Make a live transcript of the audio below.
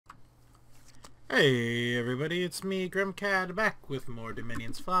Hey everybody, it's me, Grimcad, back with more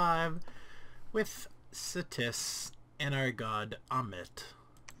Dominions 5 with Satis and our god Amit.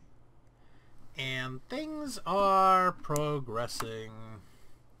 And things are progressing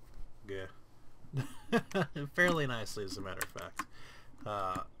fairly nicely, as a matter of fact.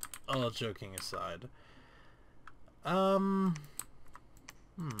 All joking aside.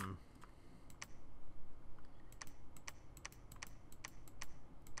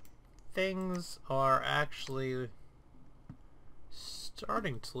 Things are actually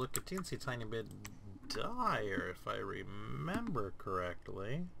starting to look a teensy tiny bit dire, if I remember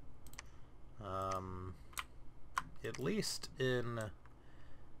correctly. At least in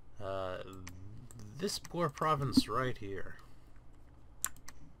this poor province right here.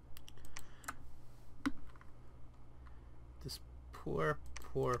 This poor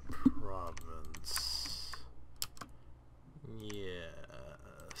province. Yes.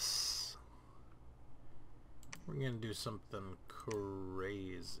 We're gonna do something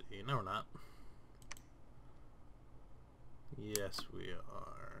crazy. No, we're not. Yes, we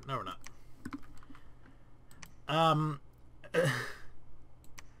are. No, we're not.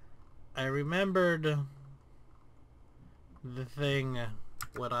 I remembered the thing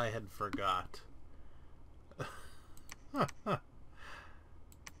what I had forgot.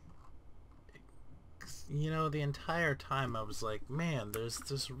 You know, the entire time I was like, man, there's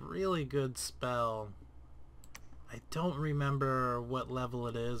this really good spell. I don't remember what level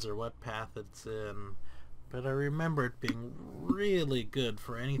it is or what path it's in, but I remember it being really good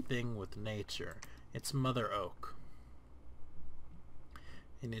for anything with nature. It's Mother Oak.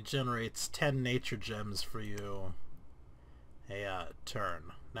 And it generates 10 nature gems for you a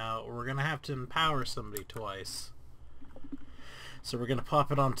turn. Now, we're going to have to empower somebody twice. So we're going to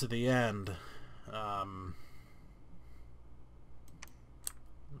pop it onto the end.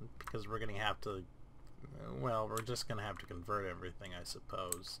 Because we're going to have to... Well, we're just going to have to convert everything, I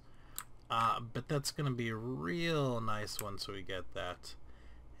suppose. But that's going to be real nice once we get that.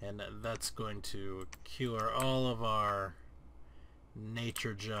 And that's going to cure all of our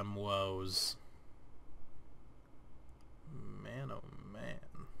nature gem woes. Man, oh man.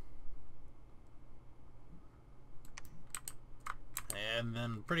 And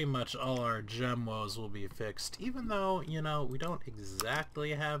then pretty much all our gem woes will be fixed. Even though, you know, we don't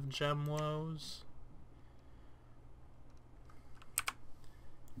exactly have gem woes.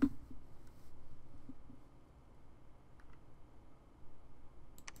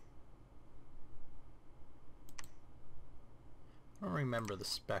 I don't remember the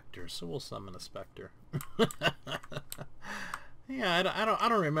Spectre, so we'll summon a Spectre. Yeah, I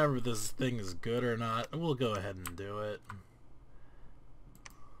don't remember if this thing is good or not. We'll go ahead and do it.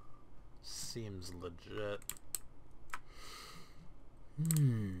 Seems legit.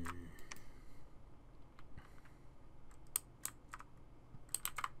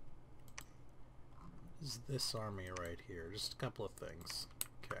 Is this army right here? Just a couple of things.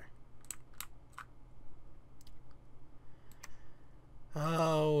 Okay.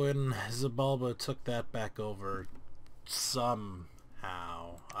 Oh, and Zabalba took that back over somehow.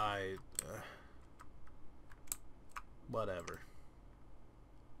 Whatever.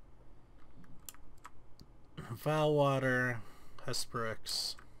 Valwater,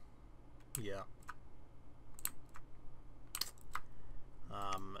 Hesperix, yeah.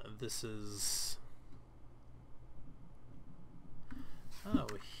 This is... Oh,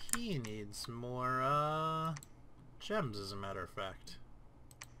 he needs more, gems, as a matter of fact.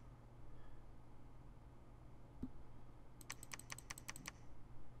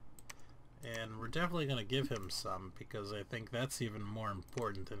 And we're definitely going to give him some, because I think that's even more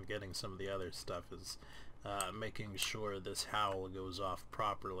important than getting some of the other stuff, is making sure this howl goes off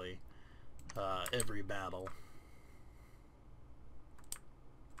properly every battle.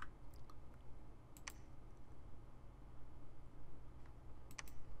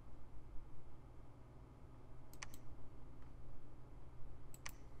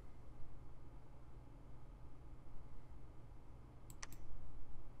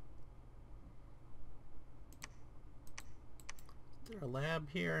 Is there a lab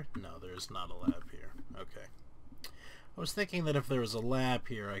here? No, there's not a lab here. Okay. I was thinking that if there was a lab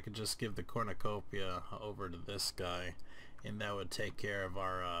here, I could just give the cornucopia over to this guy, and that would take care of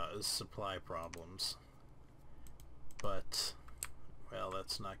our supply problems. But, well,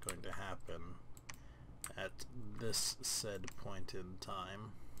 that's not going to happen at this said point in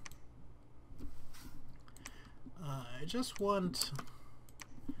time. I just want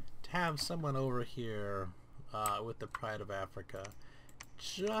to have someone over here with the Pride of Africa,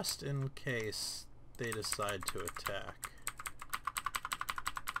 just in case they decide to attack.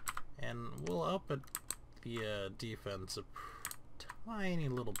 And we'll up it, the defense a tiny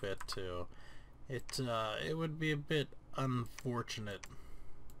little bit too. It would be a bit unfortunate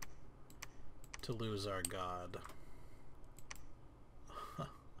to lose our god.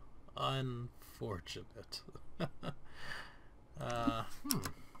 Unfortunate.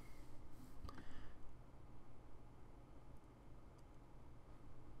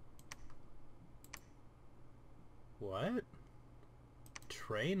 What?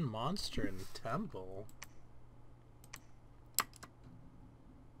 Train monster in temple?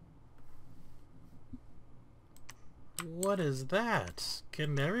 What is that?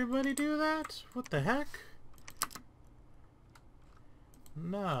 Can everybody do that? What the heck?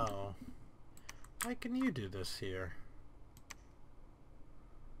 No. Why can you do this here?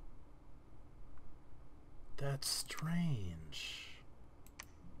 That's strange.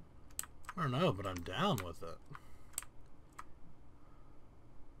 I don't know, but I'm down with it.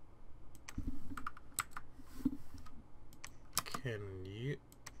 Can you...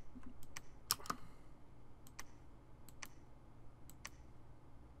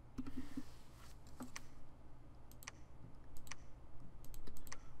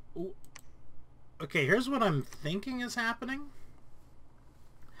 Ooh. Okay, here's what I'm thinking is happening.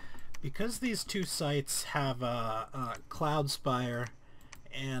 Because these two sites have Cloudspire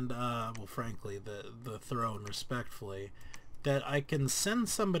and, well, frankly, the throne, respectfully, that I can send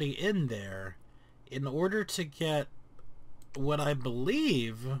somebody in there in order to get what I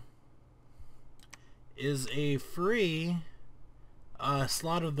believe is a free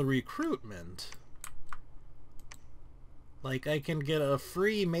slot of the recruitment. Like, I can get a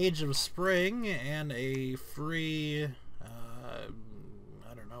free Mage of Spring and a free, I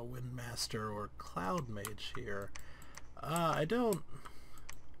don't know, Windmaster or Cloud Mage here. I don't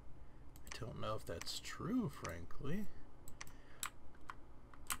know if that's true, frankly.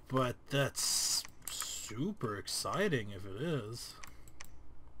 But that's super exciting if it is.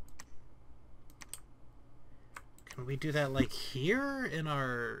 Can we do that like here in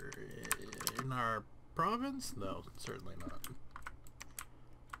our province? No, certainly not.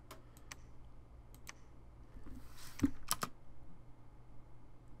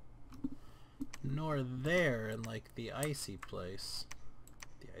 Nor there in like the icy place.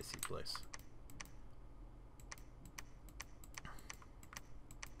 The icy place.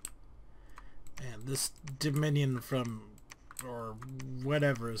 And this Dominion from, or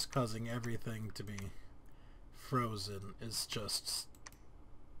whatever is causing everything to be frozen is just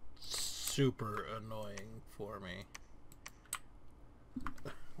super annoying for me.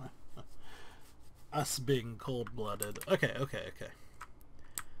 Us being cold-blooded. Okay.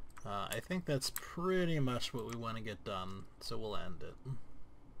 I think that's pretty much what we want to get done, so we'll end it.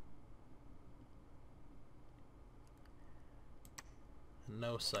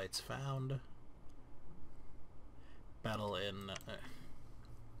 No sites found. Battle in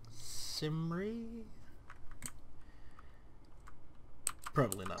Simri?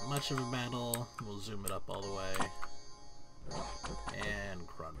 Probably not much of a battle. We'll zoom it up all the way. And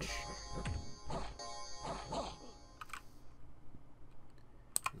crunch.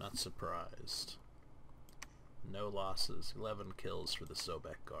 Not surprised. No losses. 11 kills for the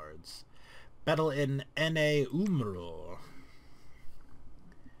Sobek guards. Battle in Ene Umro.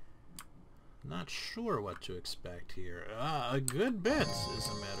 Not sure what to expect here. A good bit, as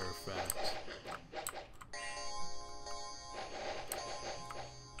a matter of fact.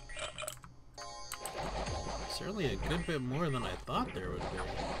 Certainly a good bit more than I thought there would be.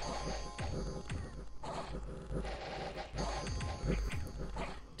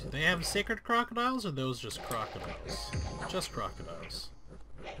 Do they have sacred crocodiles, or are those just crocodiles? Just crocodiles.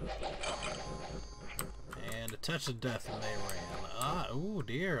 And a touch of death and they ran. Oh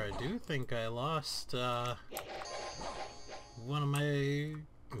dear, I do think I lost one of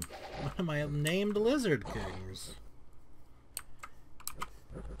my named lizard kings.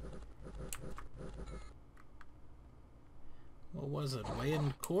 What was it?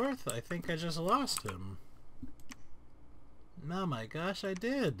 Wayne Korth? I think I just lost him. Oh my gosh, I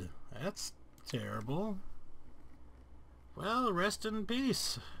did. That's terrible. Well, rest in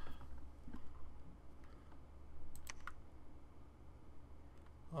peace.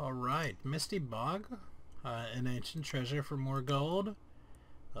 Alright, Misty Bog, an ancient treasure for more gold.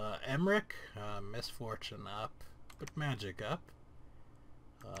 Emmerich, misfortune up, but magic up.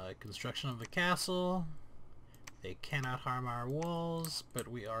 Construction of the castle. They cannot harm our walls, but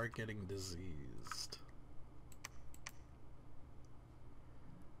we are getting diseased.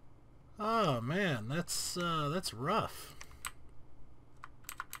 Oh man, that's rough.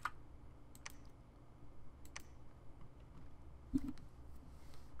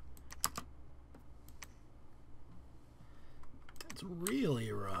 It's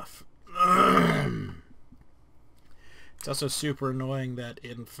really rough. It's also super annoying that,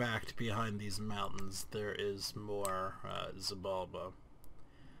 in fact, behind these mountains there is more Xibalba.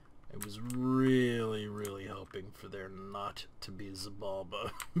 I was really, really hoping for there not to be Xibalba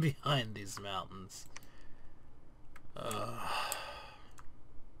behind these mountains.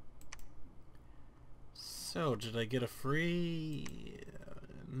 So, did I get a free...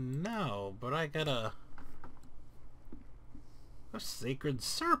 no, but I got a sacred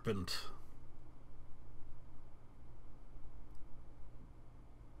serpent.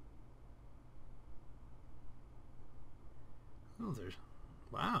 Oh, there's...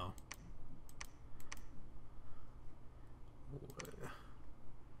 wow.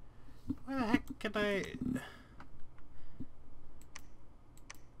 Why the heck can I...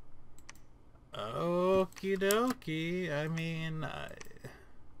 okie dokie. I mean,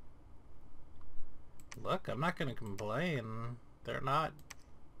 look, I'm not gonna complain. They're not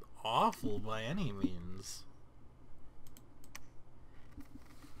awful by any means.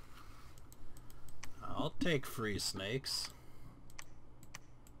 I'll take free snakes.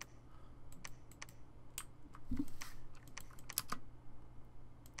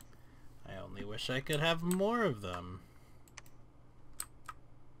 I only wish I could have more of them.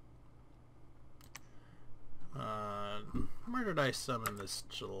 Where did I summon this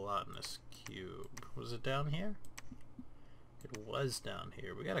gelatinous cube? Was it down here? It was down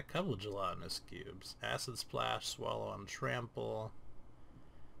here. We got a couple of gelatinous cubes. Acid Splash, Swallow and Trample.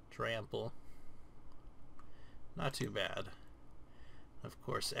 Trample. Not too bad. Of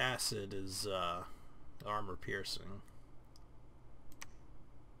course, Acid is armor piercing.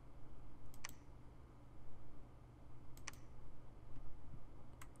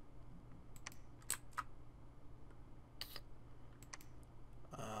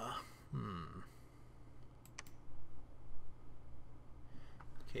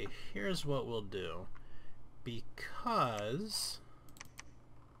 Okay, here's what we'll do. Because...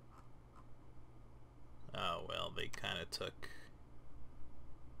 oh, well, they kind of took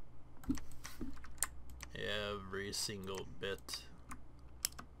every single bit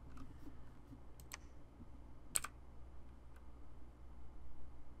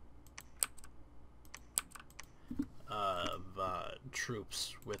of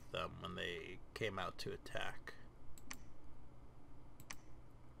troops with them when they came out to attack.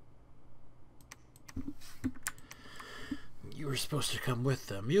 You were supposed to come with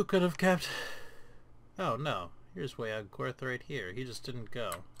them. You could have kept... oh no, here's Wayagkorth right here. He just didn't go.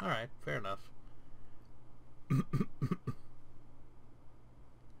 Alright, fair enough.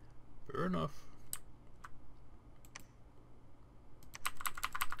 Fair enough.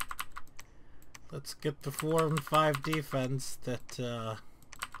 Let's get the 4 and 5 defense that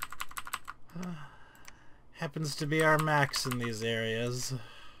happens to be our max in these areas.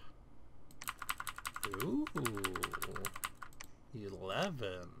 Ooh,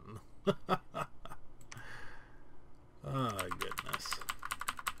 11. Oh goodness.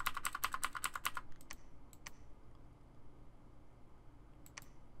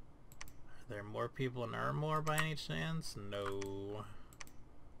 Are there more people in Armor by any chance? No.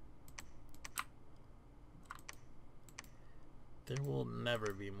 There will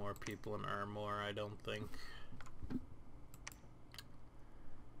never be more people in Armor, I don't think.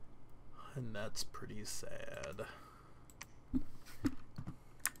 And that's pretty sad.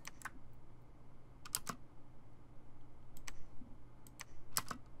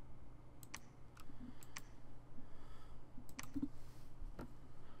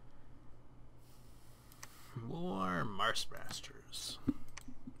 More Marshmasters.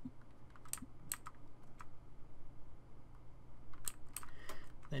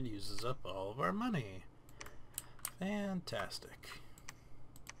 That uses up all of our money. Fantastic.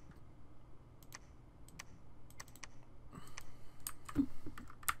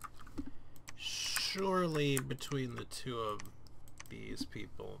 Surely between the two of these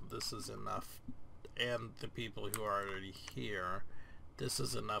people, this is enough, and the people who are already here, this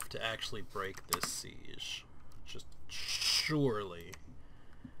is enough to actually break this siege. Just surely.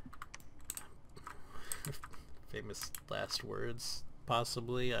 Famous last words,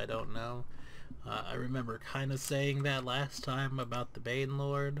 possibly, I don't know. I remember kind of saying that last time about the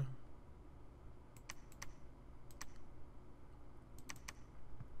Banelord.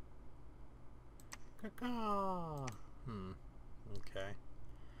 Caca. Okay.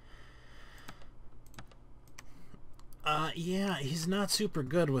 Yeah, he's not super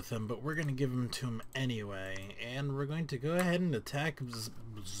good with them, but we're gonna give him to him anyway, and we're going to go ahead and attack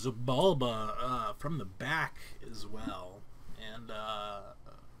Xibalba from the back as well, and at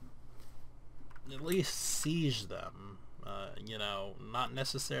least siege them. you know, not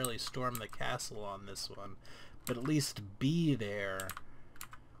necessarily storm the castle on this one, but at least be there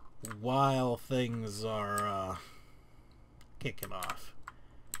while things are kicking off.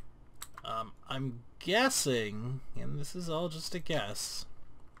 I'm guessing, and this is all just a guess,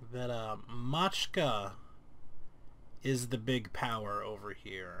 that Machka is the big power over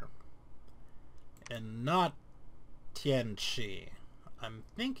here, and not Tianqi. I'm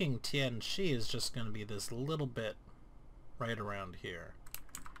thinking Tianqi is just going to be this little bit right around here.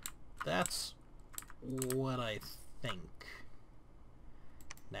 That's what I think.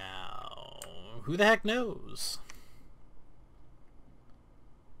 Now, who the heck knows?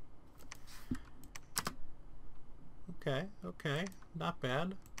 Okay, okay, not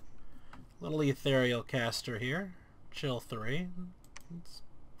bad. Little ethereal caster here. Chill 3. It's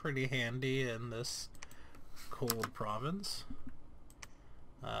pretty handy in this cold province.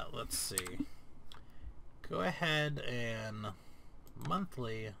 Let's see. Go ahead and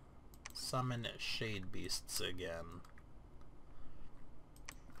monthly summon Shade Beasts again.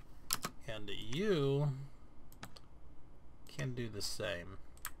 And you can do the same.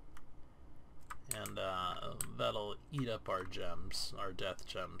 And that'll eat up our gems, our death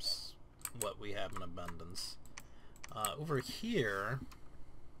gems, what we have in abundance. Over here,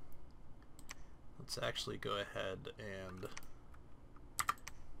 let's actually go ahead and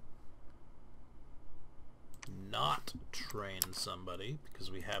not train somebody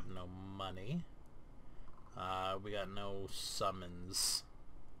because we have no money. We got no summons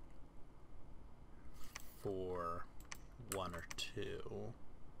for 1 or 2.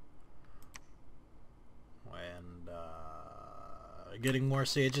 And getting more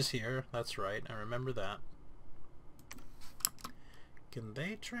sages here, that's right, I remember that. Can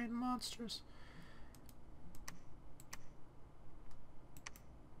they train monsters?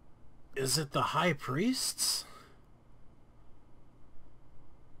 Is it the high priests?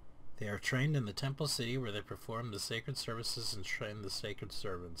 They are trained in the temple city where they perform the sacred services and train the sacred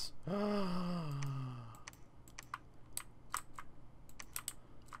servants.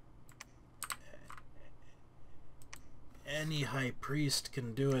 Any high priest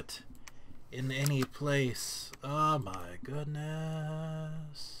can do it in any place. Oh my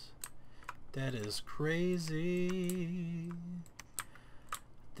goodness. That is crazy.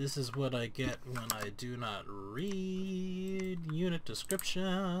 This is what I get when I do not read unit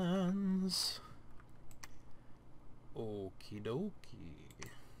descriptions. Okie dokie.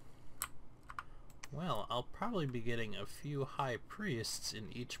 Well, I'll probably be getting a few high priests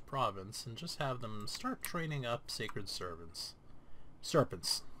in each province and just have them start training up sacred servants.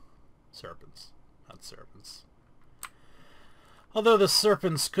 Serpents. Serpents, not servants. Although the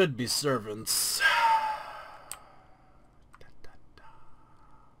serpents could be servants.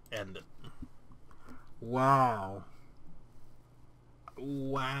 End it. Wow.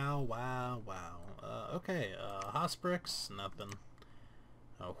 Wow, wow, wow. Okay, Hosprix, nothing.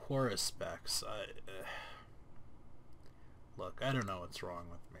 Horus specs. Look, I don't know what's wrong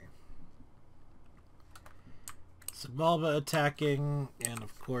with me. Xibalba attacking, and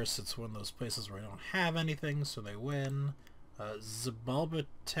of course it's one of those places where I don't have anything, so they win. Xibalba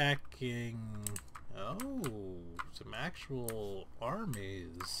attacking... Oh, some actual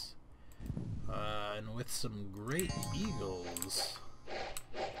armies. And with some great eagles.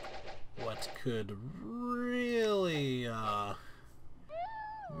 What could really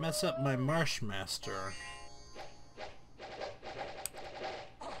mess up my Marshmaster.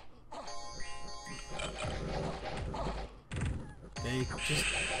 They just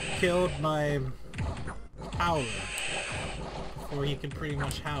killed my Howler before he could pretty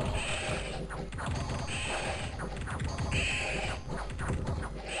much howl.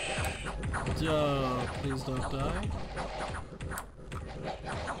 Please don't die.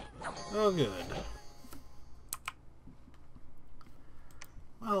 Oh, good.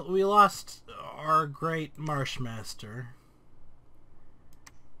 Well, we lost our great Marshmaster.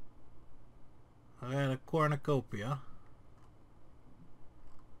 I had a cornucopia.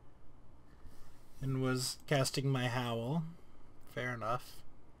 And was casting my Howl. Fair enough.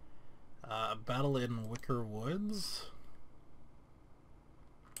 Battle in Wicker Woods.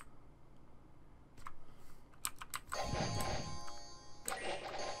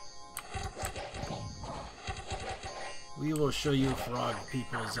 We will show you frog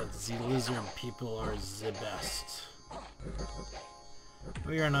peoples that the lizard people are the best.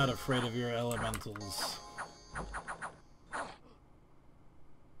 We are not afraid of your elementals.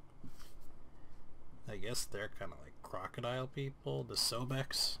 I guess they're kind of like crocodile people, the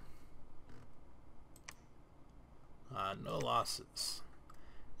Sobex. No losses.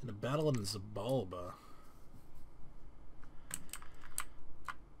 In a battle in Xibalba.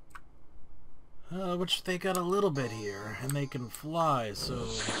 Which they got a little bit here, and they can fly, so...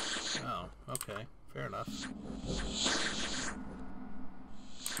 Oh, okay. Fair enough.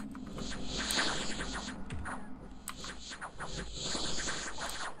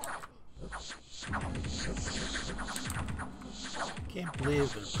 Can't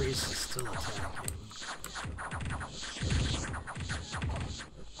believe the priest is still attacking.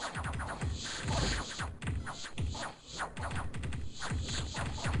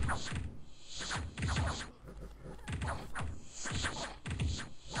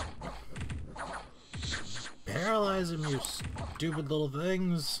 Paralyze him, you stupid little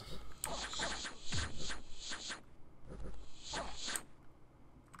things.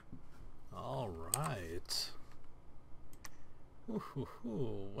 Alright.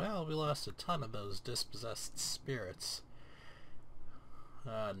 Well, we lost a ton of those dispossessed spirits.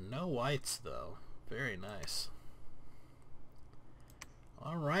 No whites, though. Very nice.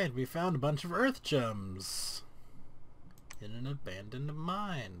 Alright, we found a bunch of earth gems in an abandoned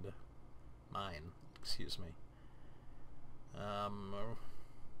mine. Excuse me.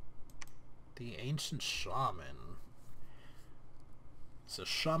 The ancient shaman. He's a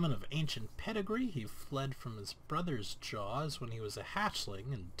shaman of ancient pedigree. He fled from his brother's jaws when he was a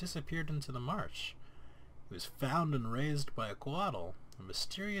hatchling and disappeared into the marsh. He was found and raised by a Coatl, a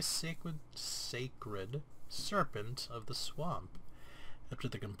mysterious sacred serpent of the swamp. After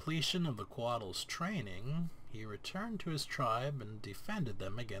the completion of the Coatl's training, he returned to his tribe and defended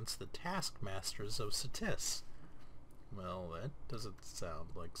them against the taskmasters of Satis. Well, that doesn't sound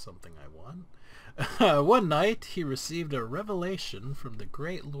like something I want. One night, he received a revelation from the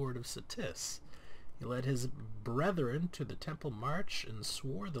great lord of Satis. He led his brethren to the temple march and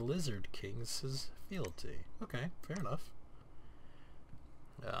swore the lizard kings his fealty. Okay, fair enough.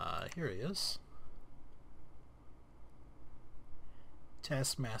 Here he is.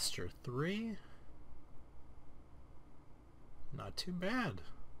 Taskmaster 3. Not too bad.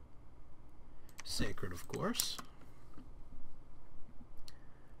 Sacred, of course.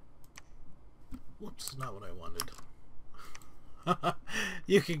 Whoops, not what I wanted.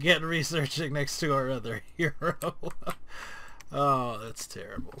 You can get researching next to our other hero. Oh, that's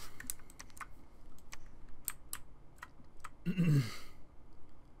terrible.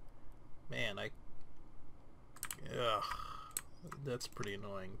 Man, ugh, that's pretty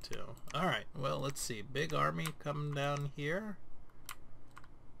annoying too. Alright, well, let's see. Big army come down here.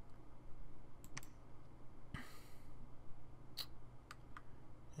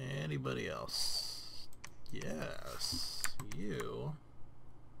 Anybody else? Yes, you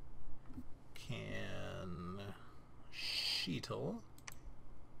can Sheetle.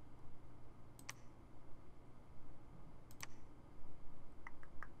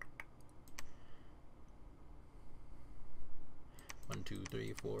 One, two,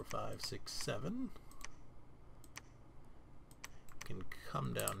 three, four, five, six, seven. You can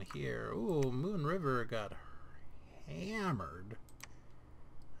come down here. Ooh, Moon River got hammered.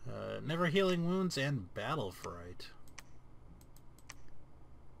 Never healing wounds and battle fright.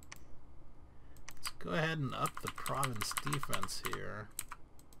 Let's go ahead and up the province defense here.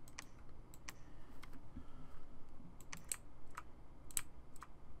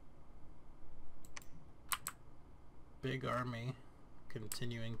 Big army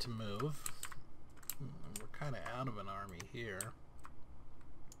continuing to move. We're kind of out of an army here.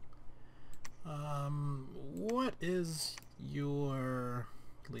 What is your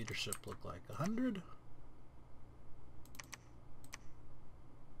leadership look like? 100?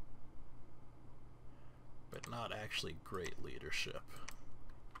 But not actually great leadership.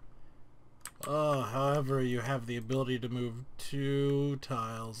 Oh, however, you have the ability to move 2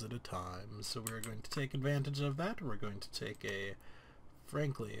 tiles at a time, so we're going to take advantage of that. We're going to take a,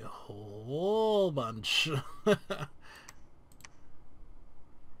 frankly, a whole bunch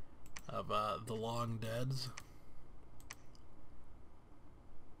of the long deads.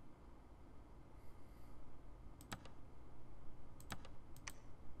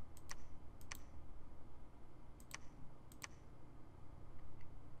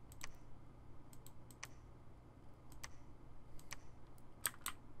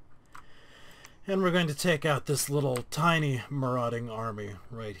 And we're going to take out this little tiny marauding army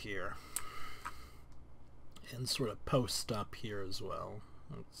right here. And sort of post up here as well,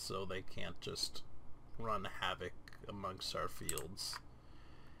 so they can't just run havoc amongst our fields.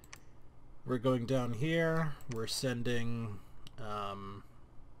 We're going down here. We're sending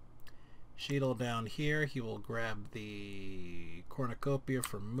Sheetle down here. He will grab the cornucopia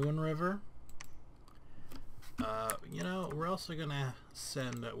from Moon River. You know, we're also going to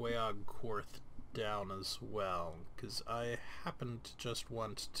send Weog Korth down as well, because I happen to just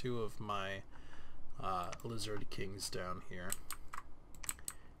want 2 of my Lizard Kings down here.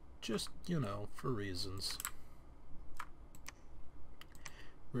 Just, you know, for reasons.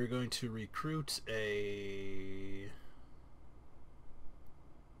 We're going to recruit a...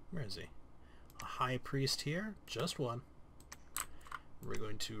 Where is he? A High Priest here. Just one. We're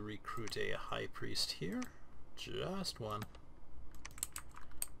going to recruit a High Priest here. Just one.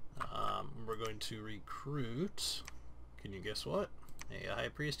 We're going to recruit... Can you guess what? A High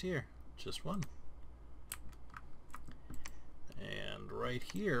Priest here. Just one. And right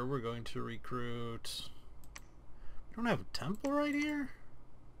here, we're going to recruit... We don't have a temple right here?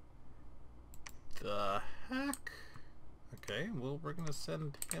 The heck? Okay, well, we're going to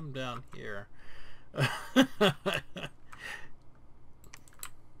send him down here. And,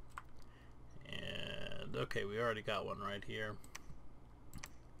 okay, we already got one right here.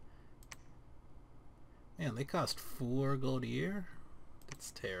 Man, they cost 4 gold a year?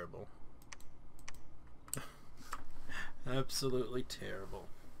 That's terrible. Absolutely terrible.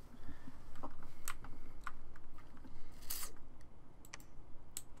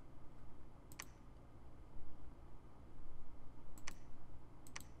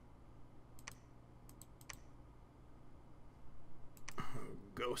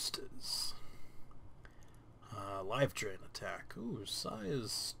 Ghosters. Life drain attack. Ooh,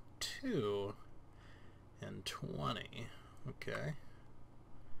 size 2 and 20. Okay.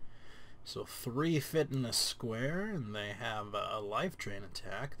 So 3 fit in a square, and they have a life drain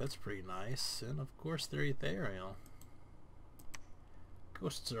attack. That's pretty nice. And of course they're ethereal.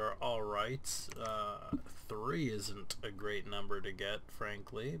 Ghosts are alright. 3 isn't a great number to get,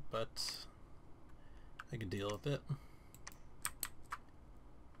 frankly, but I could deal with it.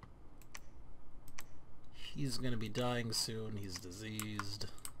 He's gonna be dying soon. He's diseased.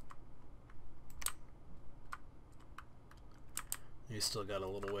 He's still got a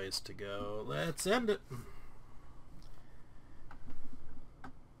little ways to go. Let's end it.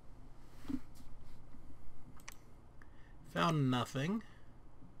 Found nothing.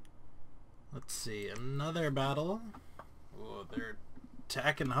 Let's see, another battle. Oh, they're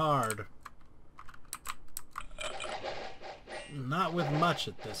attacking hard. Not with much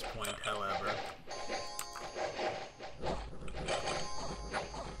at this point, however.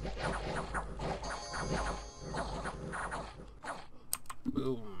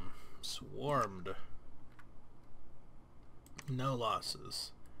 Boom. Swarmed. No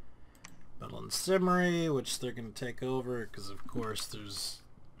losses. Battle in Cimmery, which they're going to take over, because of course there's...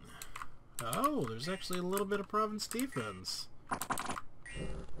 Oh, there's actually a little bit of province defense.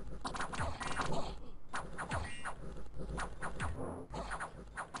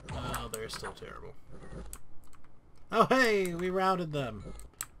 Oh, they're still terrible. Oh, hey! We routed them!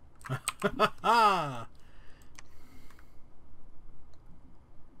 Ha ha!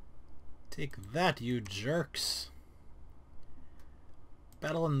 Take that, you jerks.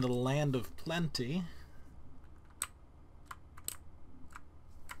 Battle in the Land of Plenty.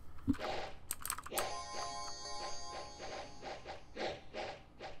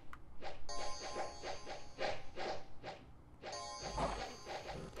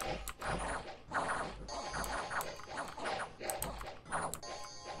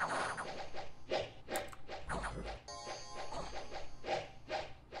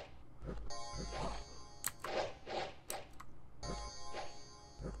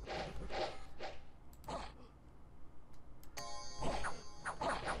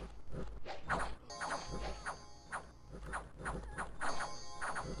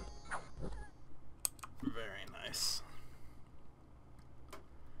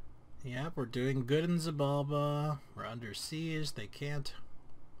 Yep, we're doing good in Xibalba. We're under siege. They can't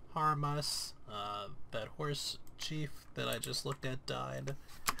harm us. That horse chief that I just looked at died.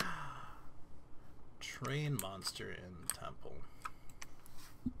 Train monster in temple.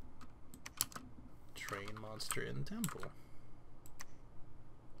 Train monster in temple.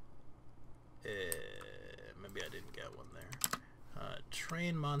 Maybe I didn't get one there.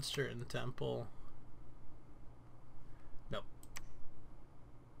 Train monster in temple. Nope.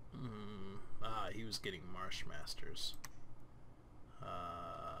 He was getting Marsh Masters.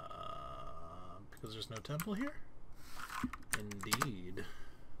 Because there's no temple here? Indeed.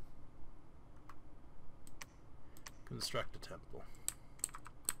 Construct a temple.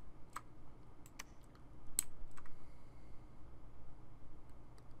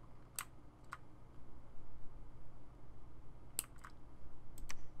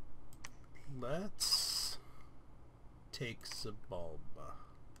 Let's take Xibalba.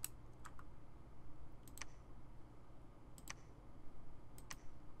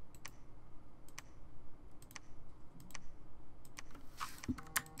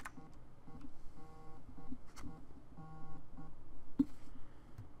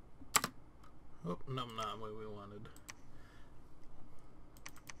 no, not what we wanted.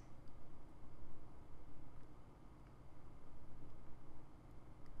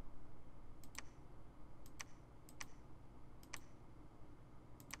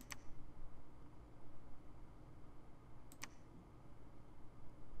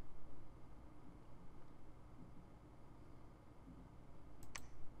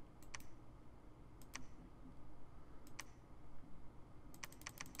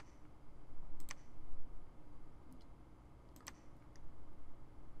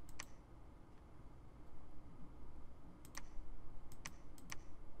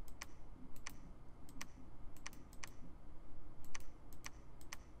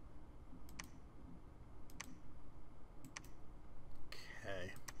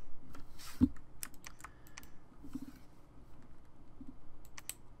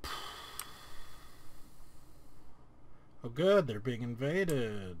 Oh good, they're being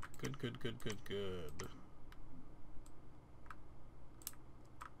invaded. Good, good, good, good, good.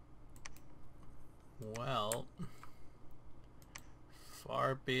 Well,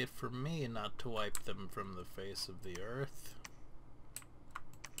 far be it from me not to wipe them from the face of the earth.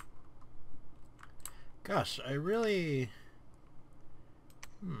 Gosh, I really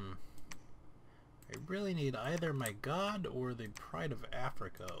need either my god or the Pride of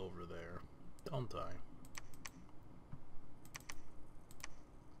Africa over there, don't I?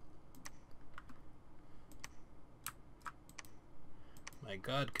 My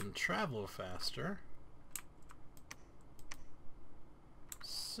god can travel faster,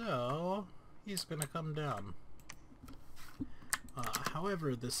 so he's gonna come down.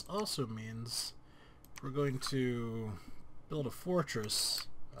 However, this also means we're going to build a fortress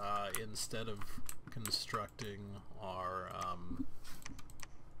instead of constructing our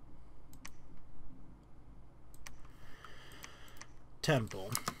temple.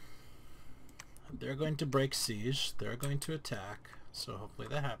 They're going to break siege, they're going to attack, so hopefully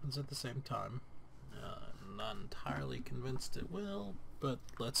that happens at the same time. Not entirely convinced it will, but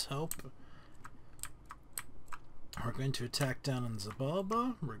let's hope. We're going to attack down in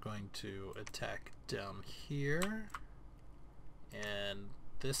Xibalba, we're going to attack down here, and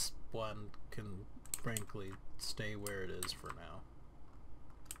this one can frankly stay where it is for now.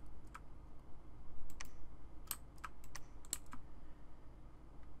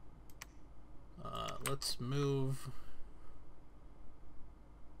 Let's move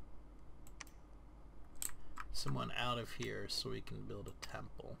someone out of here so we can build a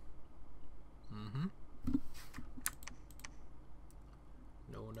temple.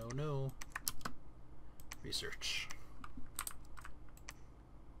 No, no, no. Research.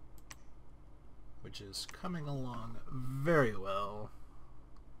 Which is coming along very well.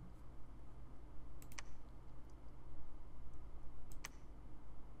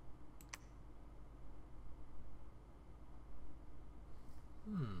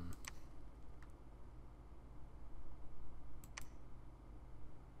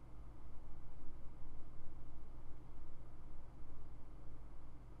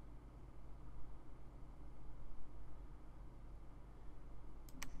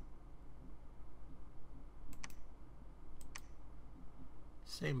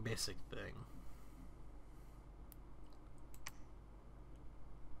 Same basic thing.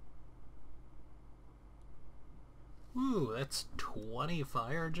 Ooh, that's 20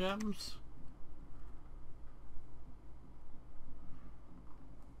 fire gems?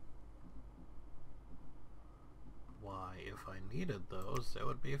 Why, if I needed those, that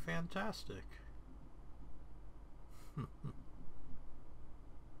would be fantastic.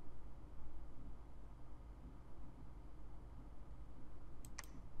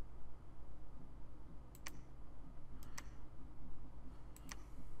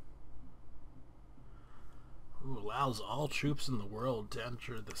 Ooh, allows all troops in the world to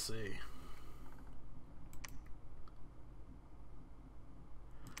enter the sea.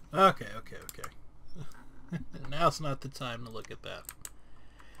 Okay. Now's not the time to look at that.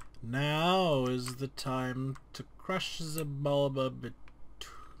 Now is the time to crush Xibalba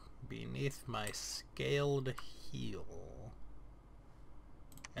beneath my scaled heel.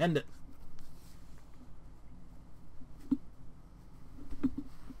 End it.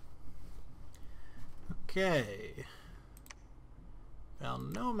 Okay.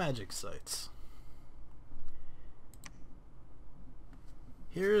 Found no magic sites.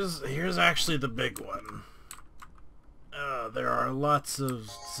 Here's actually the big one. There are lots of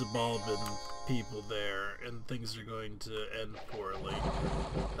Xibalban people there, and things are going to end poorly.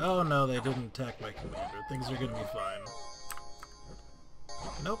 Oh no, they didn't attack my commander. Things are gonna be fine.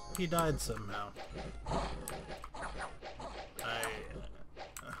 Nope, he died somehow.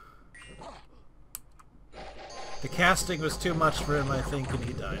 The casting was too much for him, I think, and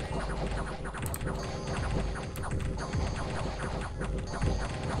he died.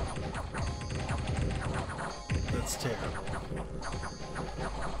 That's terrible.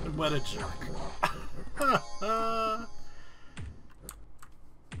 What a jerk.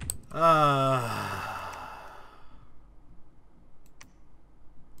 I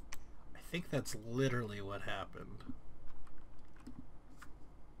think that's literally what happened.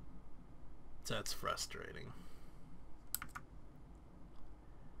 That's frustrating.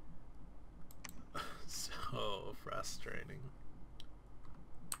 So frustrating.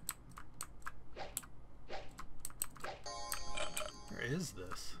 Where is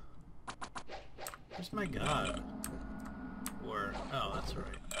this? Where's my god? Or, oh, that's right.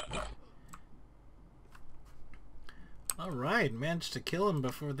 Alright, managed to kill him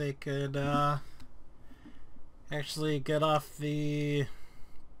before they could, actually get off the,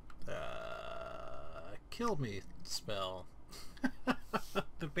 kill me spell.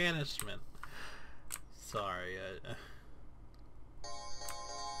 The banishment. Sorry,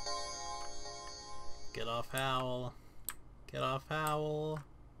 get off Howl. Get off Howl.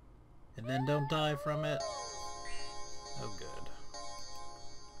 And then don't die from it. Oh, good.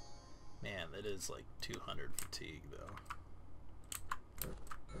 Man, that is like 200 fatigue, though.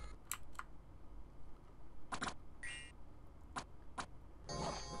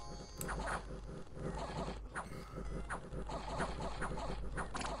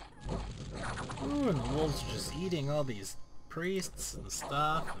 Ooh, and the wolves are just eating all these priests and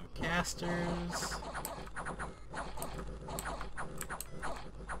stuff and casters.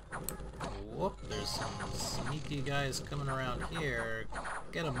 Whoop, there's some sneaky guys coming around here.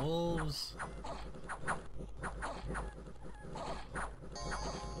 Get 'em, wolves.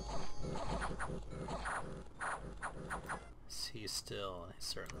 Is he still? He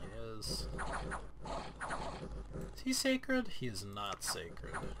certainly is. Is he sacred? He is not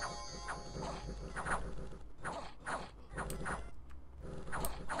sacred.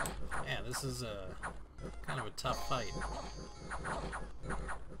 Man, this is a kind of a tough fight.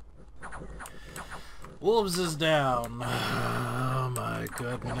 Wolves is down. Oh my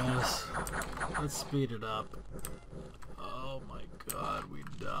goodness. Let's speed it up. Oh my god, we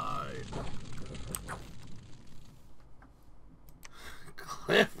died.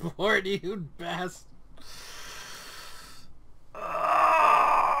 Clifford, you bastard.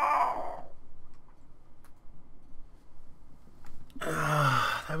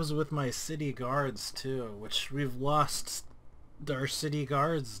 That was with my city guards too, which we've lost our city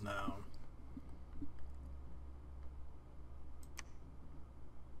guards now.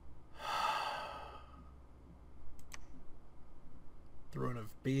 Throne of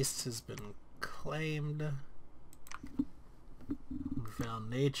Beasts has been claimed. We found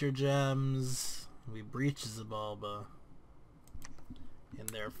nature gems. We breached Zabalba. And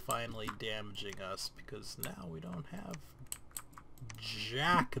they're finally damaging us because now we don't have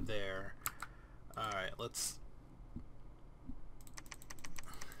Jack there. Alright, let's...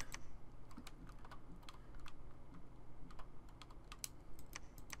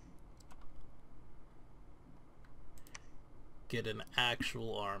 get an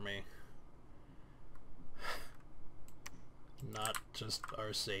actual army. Not just our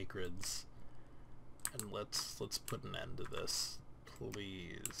sacreds. And let's put an end to this.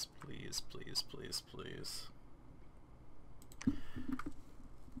 Please, please, please, please, please.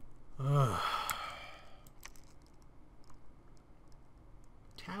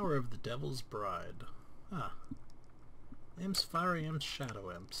 Tower of the Devil's Bride. Huh. Imps, fiery imps,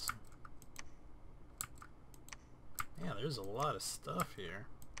 shadow imps. Yeah, there's a lot of stuff here.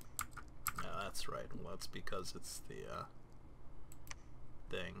 Yeah, that's right. Well, that's because it's the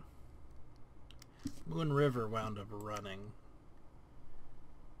thing. Moon River wound up running.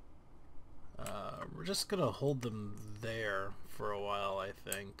 We're just gonna hold them there for a while, I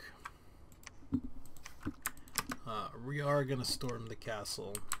think. We are gonna storm the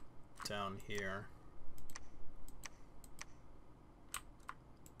castle down here.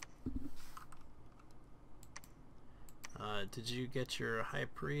 Did you get your high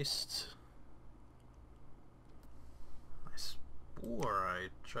priest? I swore I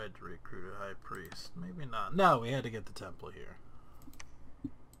tried to recruit a high priest. Maybe not. No, we had to get the temple here.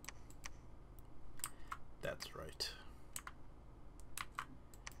 That's right.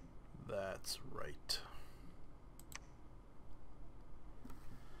 That's right.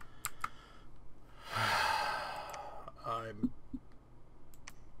 I'm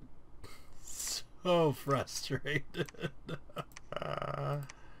so frustrated.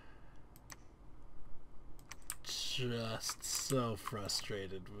 Just so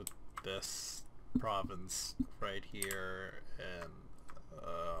frustrated with this province right here, and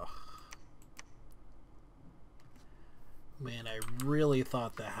man, I really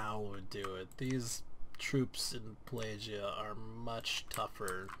thought the Howl would do it. These troops in Pelagia are much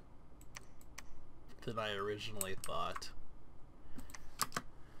tougher than I originally thought.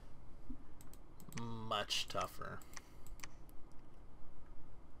 Much tougher.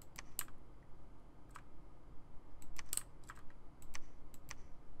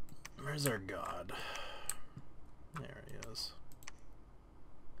 Where's our god? There he is.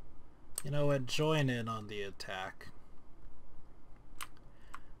 You know what? Join in on the attack.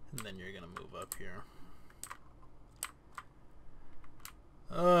 And then you're gonna move up here.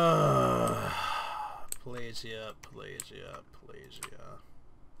 Pelagia, Pelagia, Pelagia.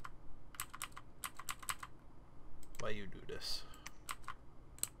 Why you do this?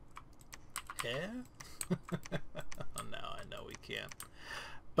 Yeah? Oh, no, I know we can't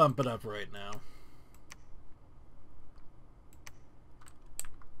bump it up right now.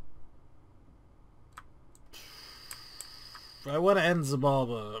 I want to end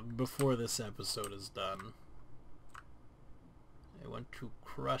Xibalba before this episode is done. I want to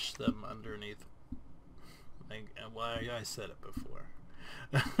crush them underneath. Why I said it before.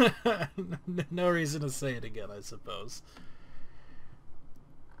 No reason to say it again, I suppose.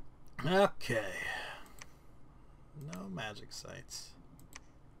 Okay. No magic sites.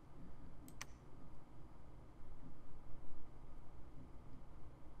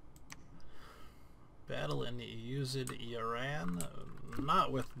 Battle in Yuzid, Iran?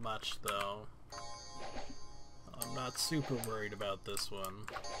 Not with much, though. I'm not super worried about this one.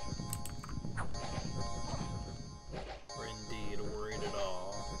 Or indeed worried at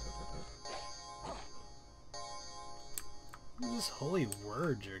all. What is this holy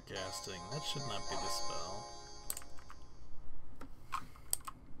word you're casting? That should not be the spell.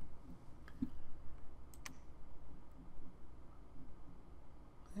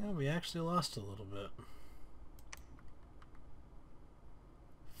 Yeah, we actually lost a little bit.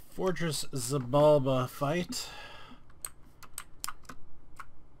 Fortress Xibalba fight.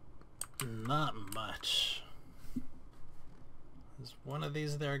 Not much. Is one of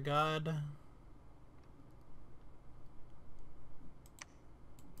these their god?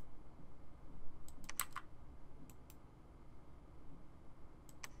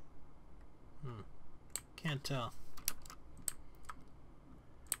 Can't tell.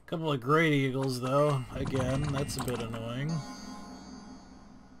 Couple of great eagles, though. Again, that's a bit annoying.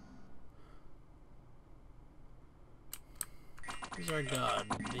 Who's our god?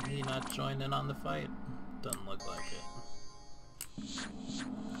 Did he not join in on the fight? Doesn't look like it.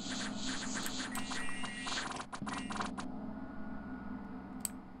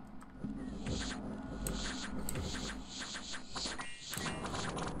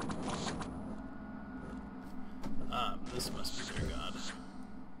 This must be their god.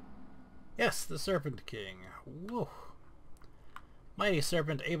 Yes, the Serpent King. Whoa. Mighty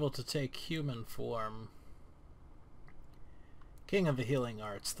serpent able to take human form. King of the healing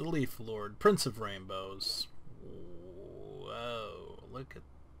arts, the Leaf Lord, Prince of Rainbows. Whoa, look at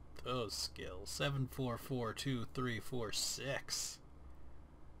those skills. 7, 4, 4, 2, 3, 4, 6.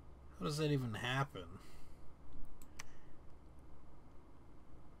 How does that even happen?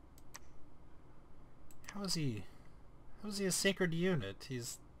 How is he a sacred unit?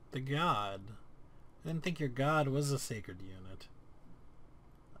 He's the god. I didn't think your god was a sacred unit.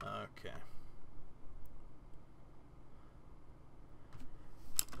 Okay.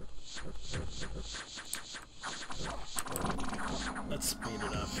 Let's speed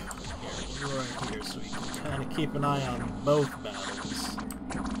it up. Here, we'll go right here so we can kind of keep an eye on both battles.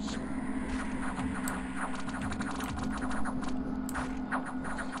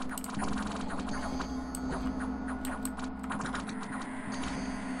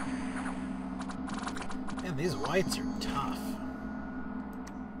 Man, these whites are tough.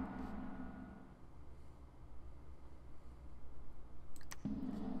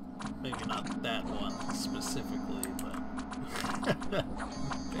 Maybe not that one specifically, but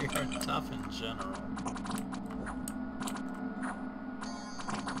they are tough in general.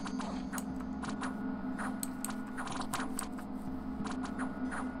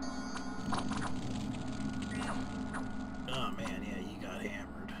 Oh man, yeah, you got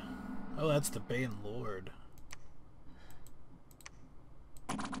hammered. Oh, that's the Bane Lord.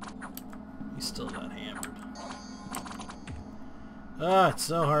 He still got hammered. Ah, it's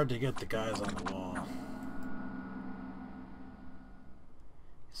so hard to get the guys on the wall.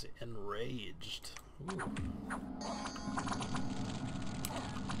 He's enraged. Ooh.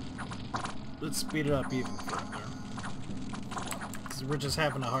 Let's speed it up even further. we're just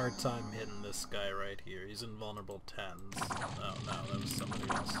having a hard time hitting this guy right here. He's in vulnerable 10s. Oh no, that was somebody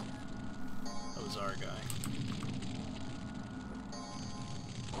else. That was our guy.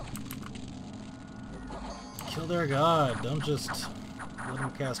 Kill their god, don't just let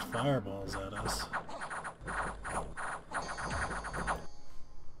him cast fireballs at us.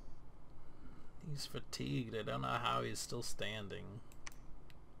 He's fatigued, I don't know how he's still standing.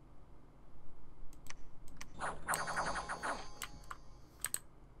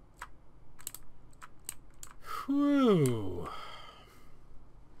 Whew.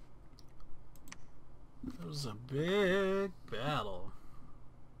 That was a big battle.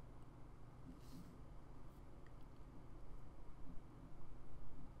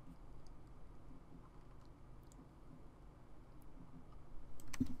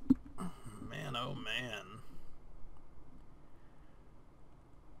 Man, oh man.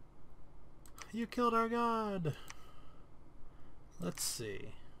 You killed our god. Let's see.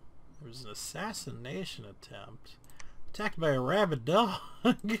 There was an assassination attempt. Attacked by a rabid dog.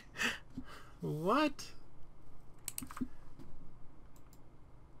 What?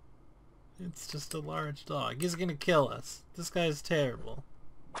 It's just a large dog. He's gonna kill us. This guy's terrible.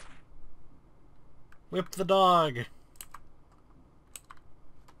 Whip the dog.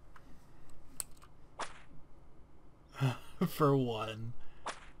 For one.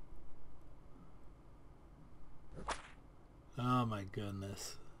 Oh my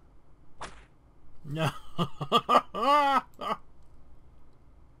goodness. No.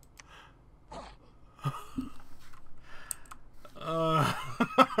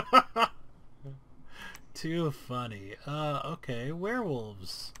 Too funny. Okay,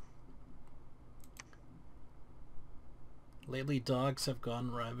 werewolves. Lately dogs have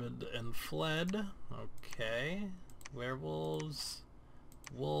gone rabid and fled. Okay. Werewolves.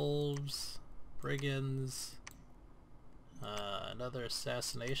 Wolves. Brigands. Another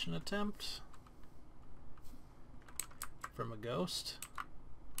assassination attempt. From a ghost.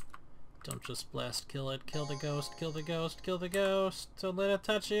 Don't just blast kill it. Kill the ghost. Kill the ghost. Kill the ghost. Don't let it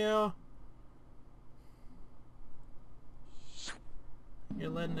touch you. You're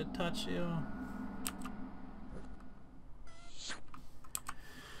letting it touch you.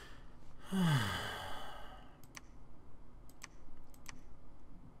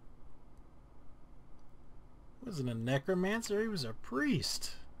 Wasn't a necromancer, he was a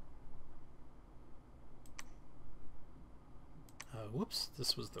priest. Whoops,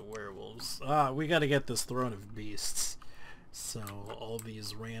 this was the werewolves. We gotta get this Throne of Beasts, so all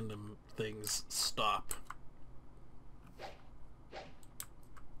these random things stop.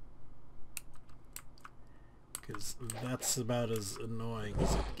 Because that's about as annoying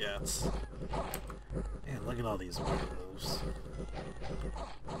as it gets. Man, look at all these werewolves.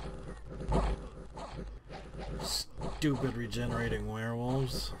 Stupid regenerating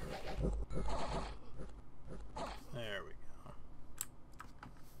werewolves. There we go.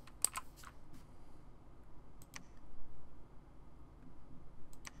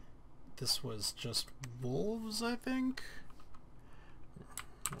 This was just wolves, I think?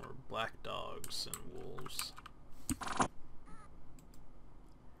 Or black dogs and wolves.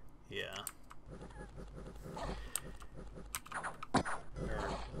 Yeah.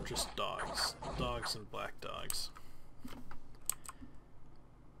 Or just dogs. Dogs and black dogs.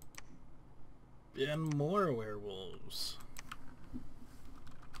 And more werewolves.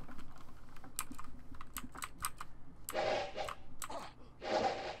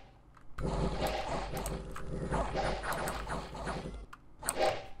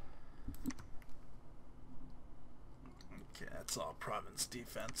 Okay, that's all province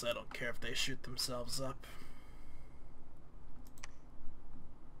defense. I don't care if they shoot themselves up.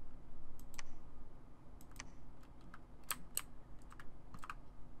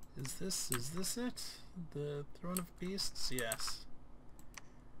 Is this it? The Throne of Beasts? Yes.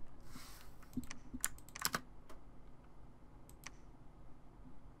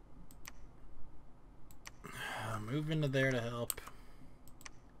 Move into there to help.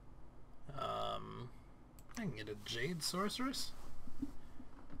 I can get a Jade Sorceress.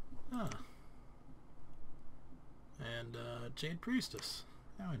 Huh. And Jade Priestess.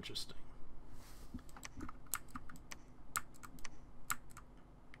 How interesting.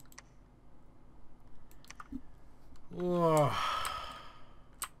 Whoa.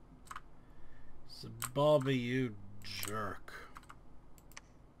 Zabalba, you jerk.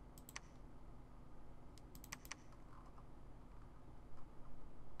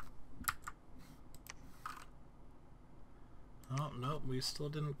 Oh, nope, we still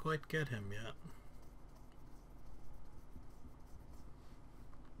didn't quite get him yet.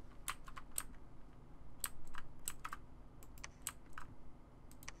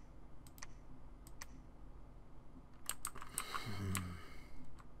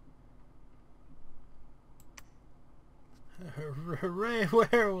 Hooray,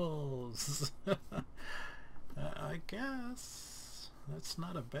 werewolves! I guess that's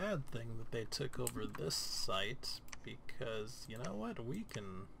not a bad thing that they took over this site, because you know what? We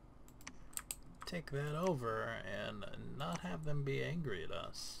can take that over and not have them be angry at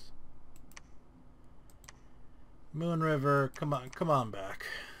us. Moon River, come on back.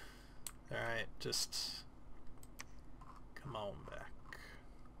 Alright, just come on back.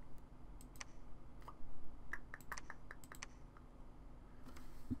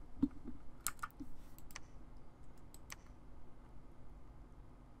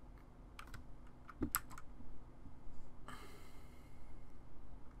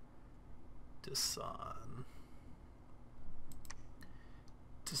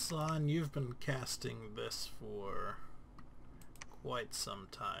 Dasan, you've been casting this for quite some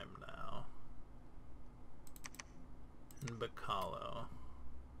time now. And Bacalo.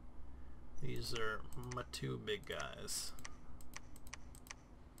 These are my two big guys.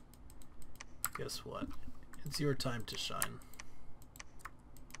 Guess what? It's your time to shine.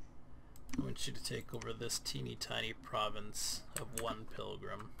 I want you to take over this teeny tiny province of one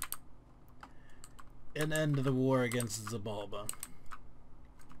pilgrim and end the war against Zabalba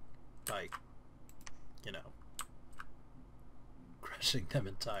by, you know, crushing them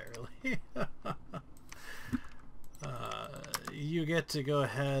entirely. You get to go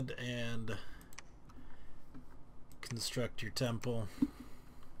ahead and construct your temple.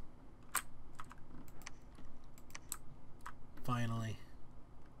 Finally.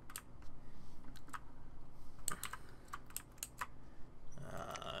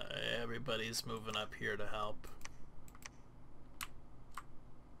 Everybody's moving up here to help.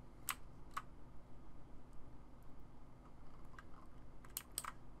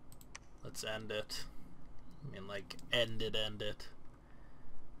 Let's end it. I mean, like, end it.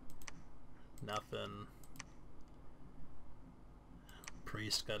 Nothing.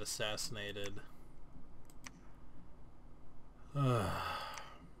 Priest got assassinated.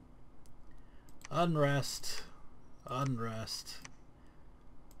 Unrest.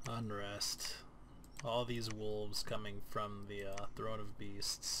 All these wolves coming from the Throne of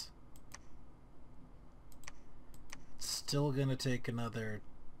Beasts. It's still gonna take another...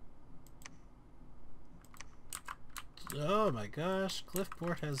 Oh my gosh,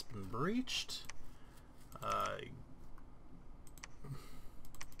 Cliffport has been breached. I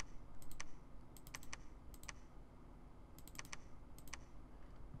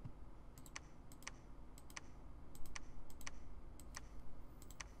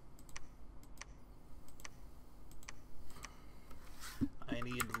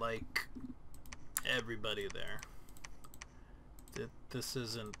need, like, everybody there. This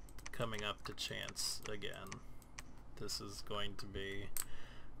isn't coming up to chance again. This is going to be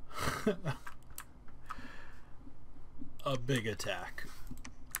a big attack.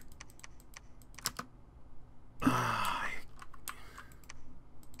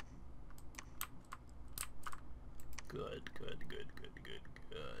 Good.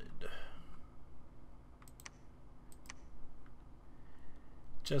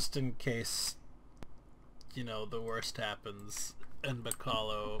 Just in case, you know, the worst happens and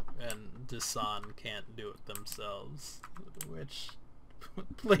Bacalo and Dasan can't do it themselves, which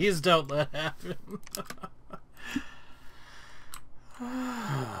please don't let happen.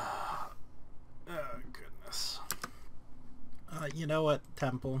 Oh goodness. You know what,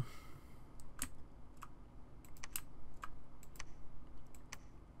 Temple?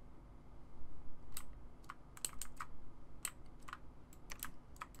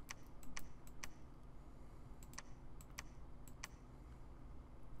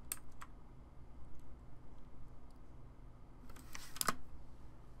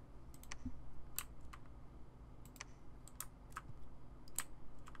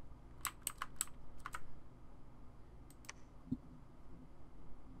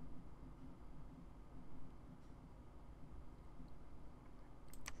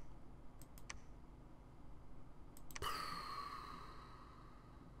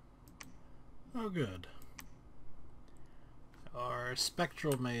 Oh good. Our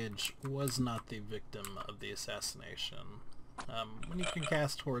spectral mage was not the victim of the assassination. When you can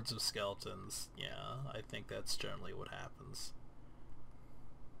cast hordes of skeletons, yeah, I think that's generally what happens.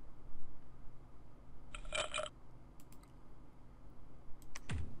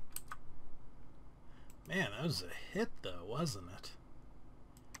 Man, that was a hit though, wasn't it?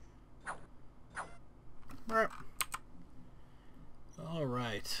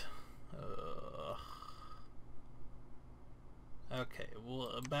 Alright. Okay, well,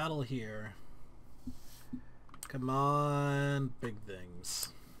 a battle here. Come on, big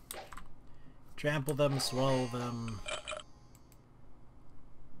things. Trample them, swallow them.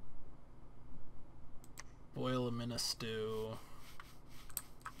 Boil them in a stew.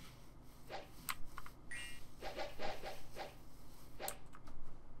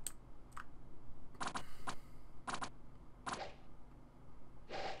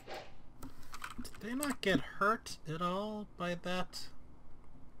 Did they not get hurt at all by that?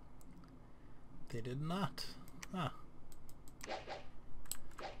 They did not. Huh.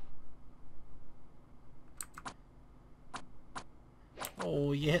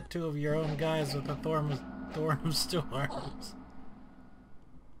 Oh, you hit two of your own guys with the Thorn of Storms.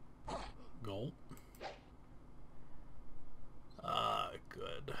 Gulp. Ah,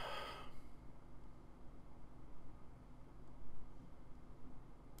 good.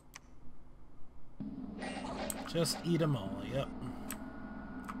 Just eat them all, yep.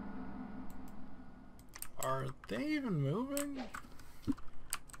 Are they even moving?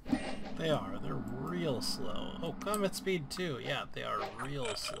 They are. They're real slow. Oh, Comet Speed 2. Yeah, they are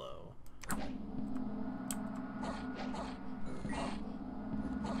real slow.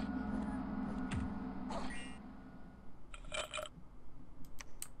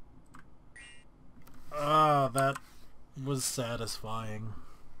 Ah, that was satisfying.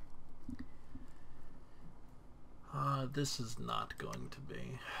 This is not going to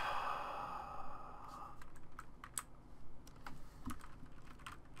be.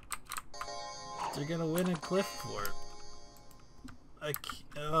 They're gonna win a cliff fort.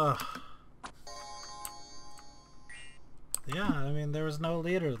 Yeah, I mean, there was no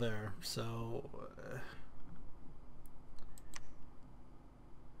leader there, so...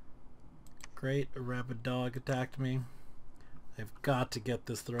 Great, a rabid dog attacked me. I've got to get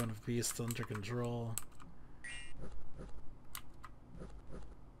this Throne of Beasts under control.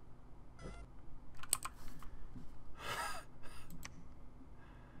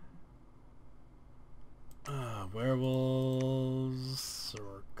 Werewolves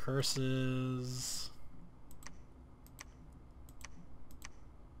or curses.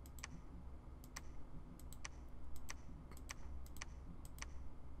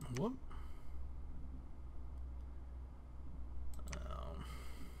 Whoop.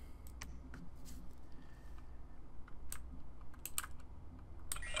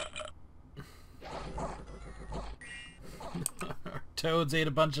 Toads ate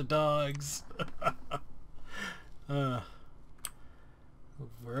a bunch of dogs.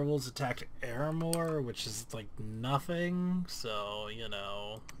 Werewolves attacked Aramor, which is like nothing, so, you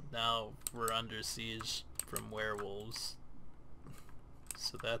know, now we're under siege from werewolves.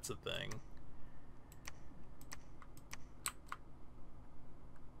 So that's a thing.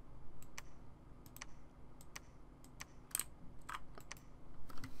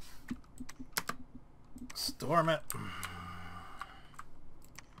 Storm it.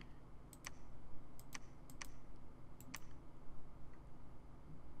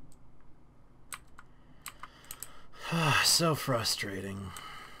 So frustrating.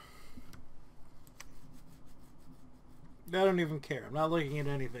 I don't even care. I'm not looking at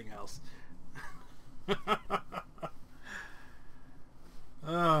anything else.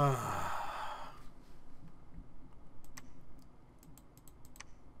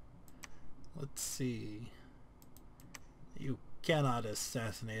 Let's see. You cannot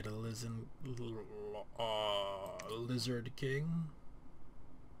assassinate a lizard king.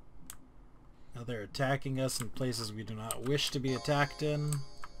 Now they're attacking us in places we do not wish to be attacked in.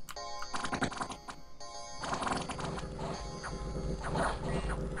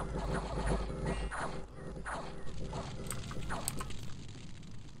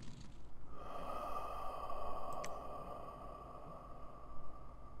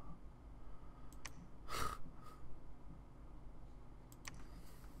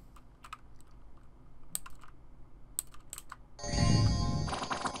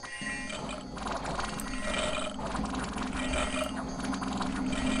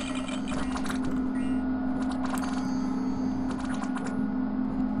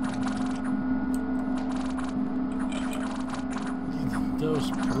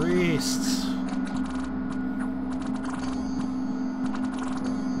 Those priests.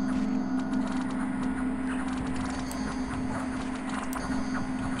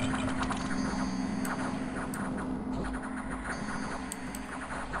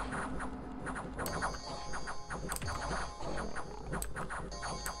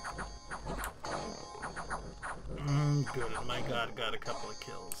 Good, and my god got a couple of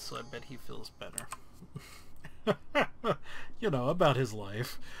kills, so I bet he feels better. You know, about his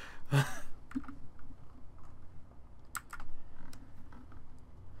life.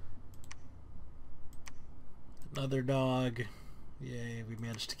 Another dog. Yay, we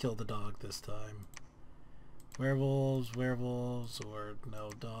managed to kill the dog this time. Werewolves, werewolves, or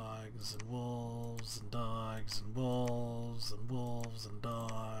no, dogs and wolves and dogs and wolves and wolves and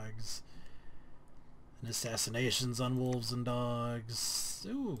dogs. And assassinations on wolves and dogs.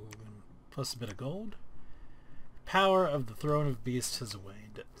 Ooh, plus a bit of gold. Power of the Throne of Beasts has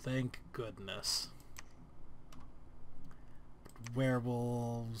waned. Thank goodness.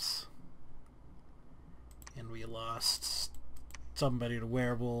 Werewolves. And we lost somebody to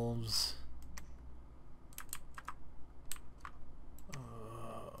werewolves.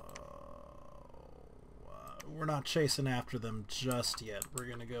 We're not chasing after them just yet. We're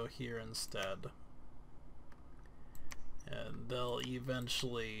gonna go here instead. And they'll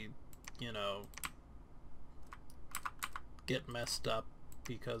eventually, you know, get messed up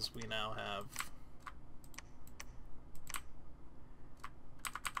because we now have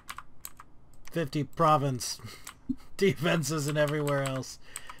 '50 province defenses and everywhere else,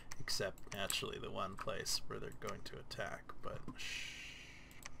 except naturally the one place where they're going to attack, but shh.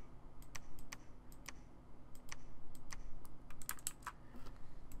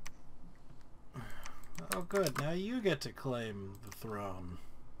 Oh good, now you get to claim the throne.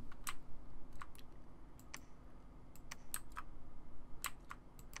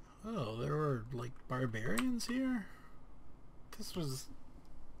 Oh, there were like barbarians here? This was...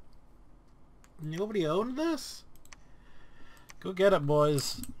 Nobody owned this? Go get it,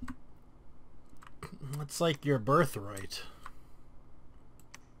 boys. It's like your birthright.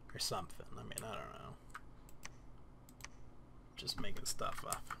 Or something. I mean, I don't know. Just making stuff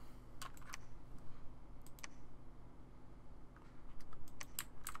up.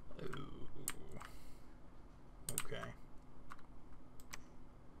 Ooh. Okay.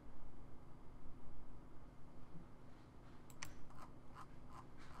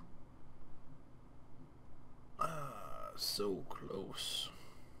 So close.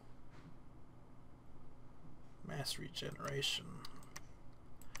 Mass regeneration.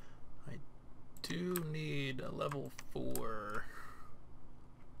 I do need a level 4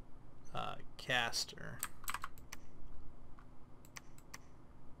 caster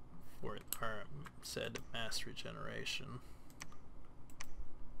for our said mass regeneration.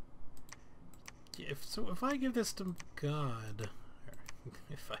 If I give this to God, or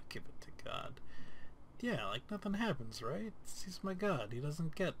if I give it to God, yeah, like nothing happens, right? He's my God. He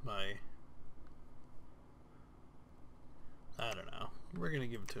doesn't get my... I don't know. We're gonna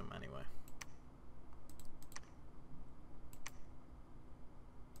give it to him anyway.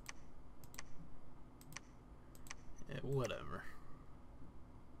 Yeah, whatever.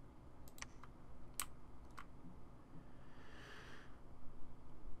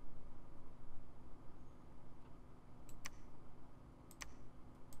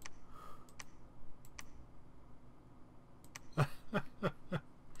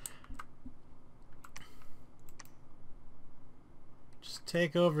 Just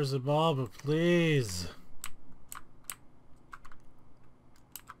take over Zabalba, please.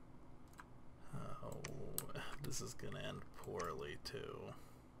 Oh, this is gonna end poorly too.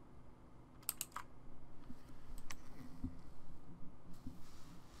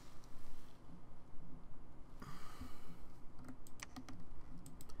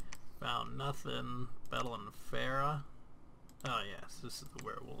 Found nothing. Battle in Farah. Oh yes, this is the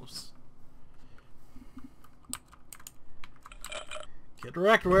werewolves. Get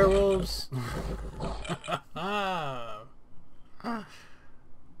wrecked, werewolves!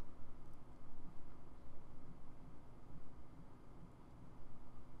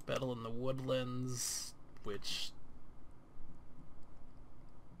 Battle in the Woodlands, which...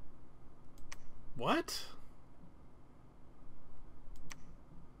 What?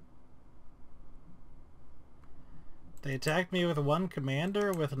 They attacked me with one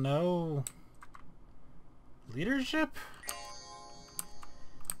commander with no leadership?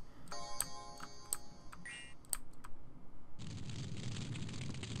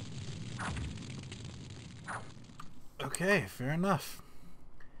 Okay, fair enough.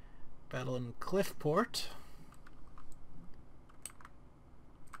 Battle in Cliffport.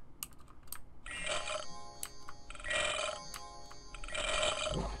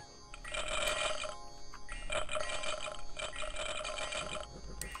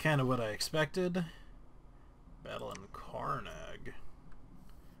 Kind of what I expected. Battle in Karnag.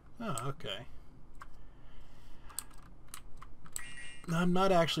 Oh, okay. I'm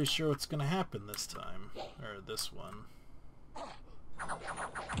not actually sure what's going to happen this time. Or this one.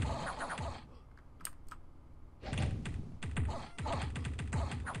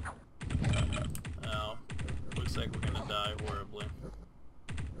 Oh, looks like we're going to die horribly.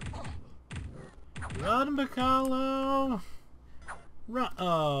 Run, Bacalo! Run!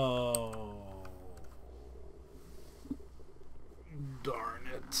 Oh.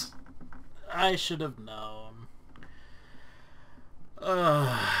 I should have known.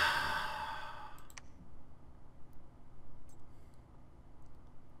 I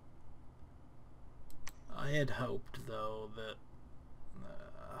had hoped, though, that...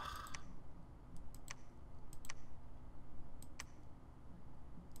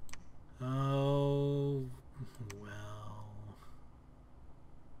 Oh, well...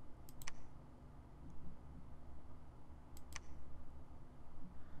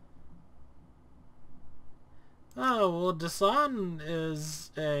 Oh, well, Dasan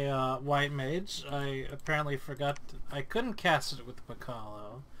is a white mage. I apparently forgot... I couldn't cast it with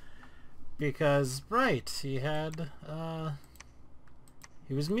Pakalo. Because, right, he had,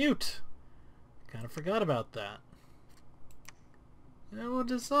 he was mute. Kind of forgot about that. Yeah, well,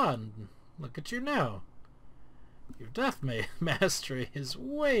 Dasan, look at you now. Your death mastery is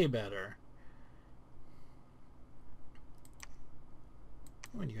way better.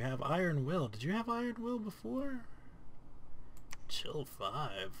 When you have Iron Will. Did you have Iron Will before? Chill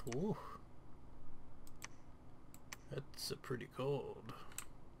 5. Ooh. That's pretty cold.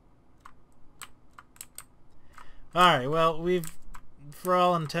 Alright, well, we've, for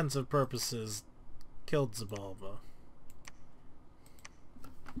all intents and purposes, killed Xibalba.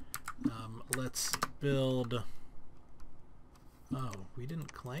 Let's build... Oh, we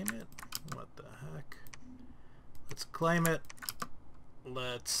didn't claim it? What the heck? Let's claim it.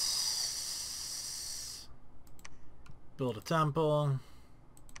 Let's build a temple.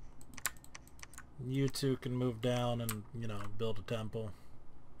 You two can move down and, you know, build a temple.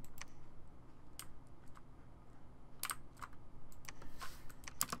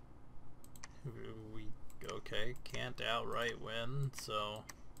 We, okay, can't outright win, so...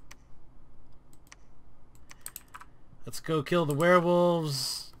 Let's go kill the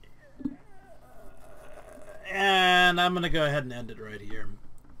werewolves. And I'm going to go ahead and end it right here.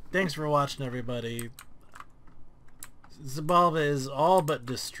 Thanks for watching, everybody. Xibalba is all but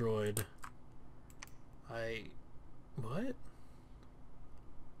destroyed. What?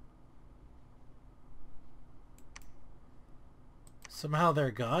 Somehow their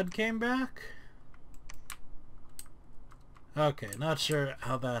god came back? Okay, not sure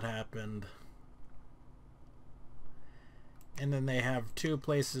how that happened. And then they have two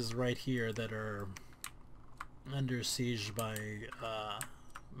places right here that are under siege by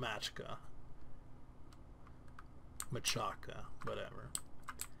Machka. Machaka, whatever.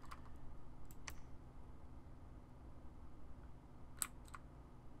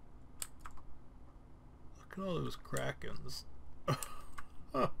 Look at all those krakens.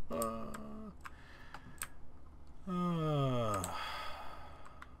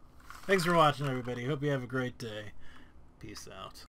 Thanks for watching, everybody. Hope you have a great day. Peace out.